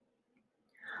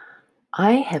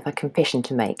I have a confession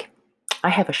to make. I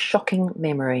have a shocking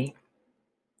memory.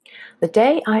 The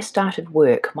day I started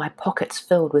work, my pockets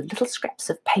filled with little scraps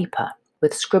of paper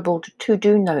with scribbled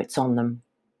to-do notes on them.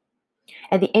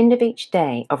 At the end of each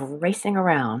day of racing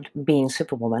around being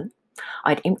Superwoman,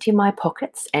 I'd empty my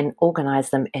pockets and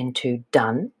organize them into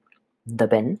done, the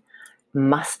bin,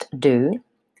 must do,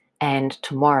 and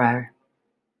tomorrow.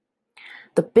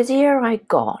 The busier I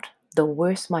got, the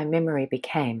worse my memory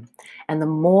became, and the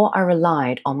more I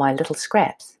relied on my little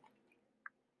scraps.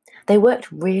 They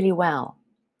worked really well.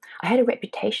 I had a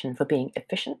reputation for being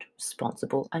efficient,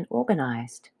 responsible, and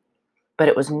organized. But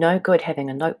it was no good having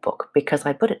a notebook because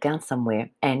I'd put it down somewhere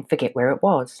and forget where it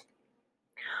was.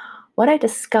 What I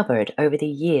discovered over the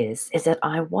years is that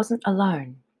I wasn't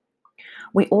alone.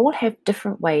 We all have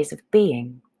different ways of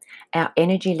being. Our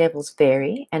energy levels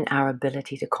vary, and our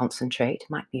ability to concentrate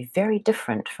might be very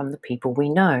different from the people we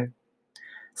know.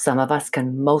 Some of us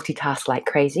can multitask like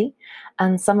crazy,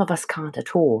 and some of us can't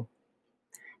at all.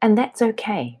 And that's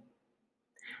okay.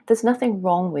 There's nothing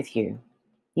wrong with you.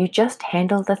 You just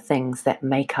handle the things that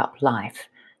make up life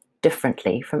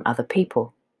differently from other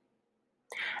people.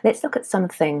 Let's look at some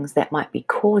things that might be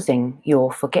causing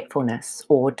your forgetfulness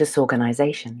or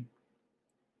disorganization.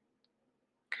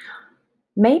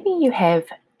 Maybe you have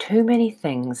too many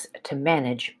things to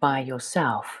manage by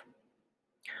yourself.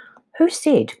 Who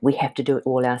said we have to do it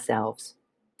all ourselves?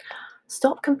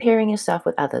 Stop comparing yourself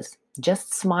with others.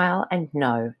 Just smile and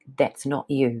know that's not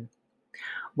you.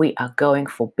 We are going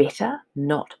for better,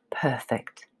 not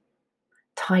perfect.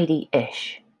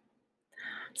 Tidy-ish.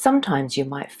 Sometimes you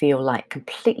might feel like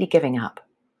completely giving up,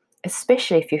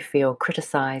 especially if you feel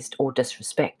criticized or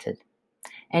disrespected.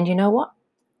 And you know what?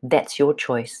 That's your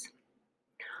choice.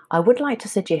 I would like to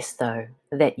suggest, though,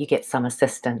 that you get some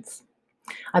assistance.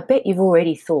 I bet you've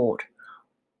already thought,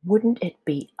 wouldn't it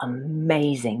be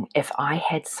amazing if I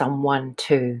had someone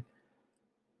to?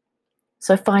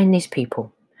 So find these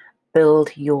people.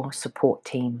 Build your support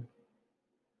team.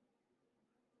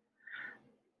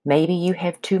 Maybe you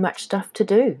have too much stuff to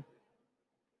do.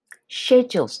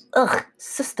 Schedules, ugh,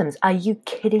 systems, are you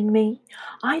kidding me?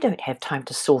 I don't have time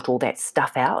to sort all that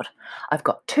stuff out. I've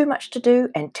got too much to do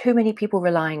and too many people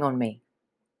relying on me.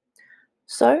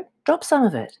 So, drop some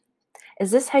of it.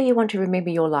 Is this how you want to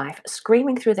remember your life,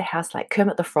 screaming through the house like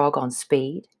Kermit the Frog on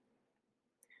speed?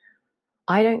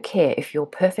 I don't care if your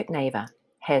perfect neighbor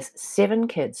has 7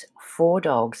 kids, 4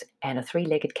 dogs, and a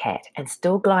 3-legged cat and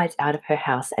still glides out of her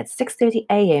house at 6:30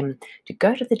 a.m. to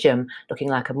go to the gym looking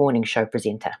like a morning show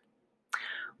presenter.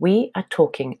 We are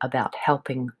talking about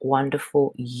helping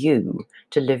wonderful you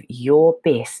to live your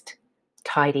best,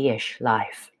 tidy-ish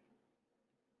life.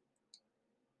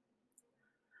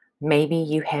 Maybe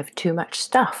you have too much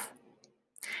stuff.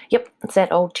 Yep, it's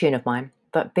that old tune of mine,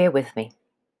 but bear with me.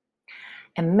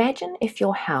 Imagine if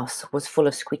your house was full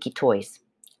of squeaky toys,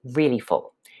 really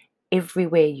full.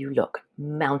 Everywhere you look,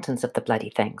 mountains of the bloody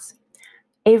things.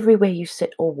 Everywhere you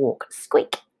sit or walk,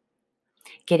 squeak.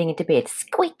 Getting into bed,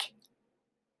 squeak.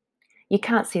 You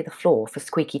can't see the floor for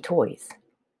squeaky toys.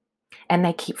 And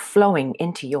they keep flowing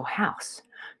into your house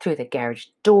through the garage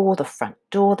door, the front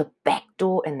door, the back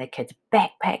door, in the kids'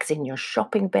 backpacks, in your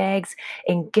shopping bags,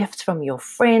 in gifts from your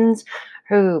friends,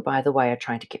 who, by the way, are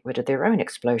trying to get rid of their own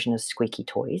explosion of squeaky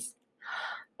toys.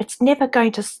 It's never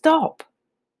going to stop.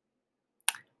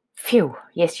 Phew,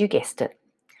 yes, you guessed it.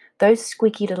 Those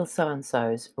squeaky little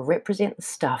so-and-sos represent the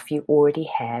stuff you already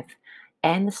have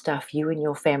and the stuff you and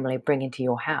your family bring into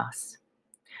your house.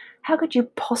 How could you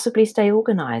possibly stay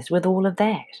organized with all of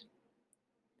that?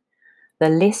 The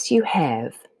less you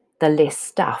have, the less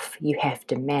stuff you have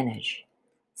to manage.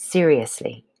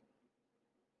 Seriously.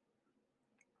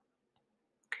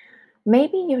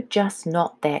 Maybe you're just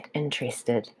not that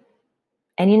interested.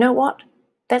 And you know what?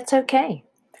 That's okay.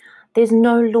 There's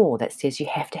no law that says you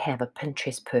have to have a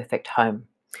Pinterest perfect home.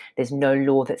 There's no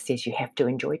law that says you have to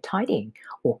enjoy tidying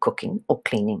or cooking or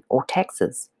cleaning or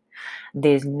taxes.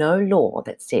 There's no law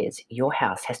that says your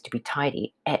house has to be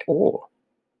tidy at all.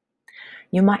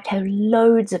 You might have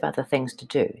loads of other things to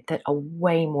do that are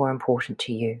way more important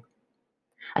to you.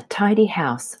 A tidy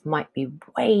house might be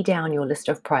way down your list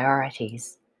of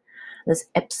priorities. There's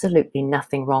absolutely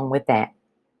nothing wrong with that.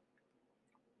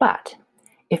 But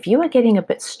if you are getting a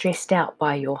bit stressed out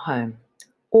by your home,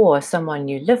 or someone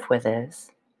you live with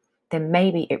is, then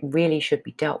maybe it really should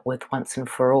be dealt with once and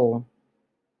for all.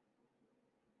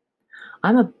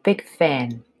 I'm a big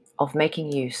fan of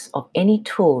making use of any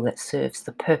tool that serves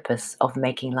the purpose of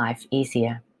making life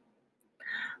easier.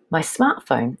 My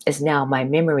smartphone is now my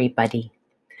memory buddy.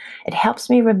 It helps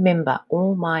me remember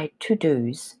all my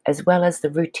to-dos as well as the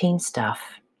routine stuff.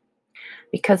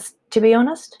 because, to be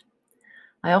honest,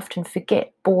 I often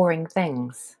forget boring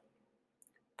things.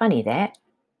 Funny that.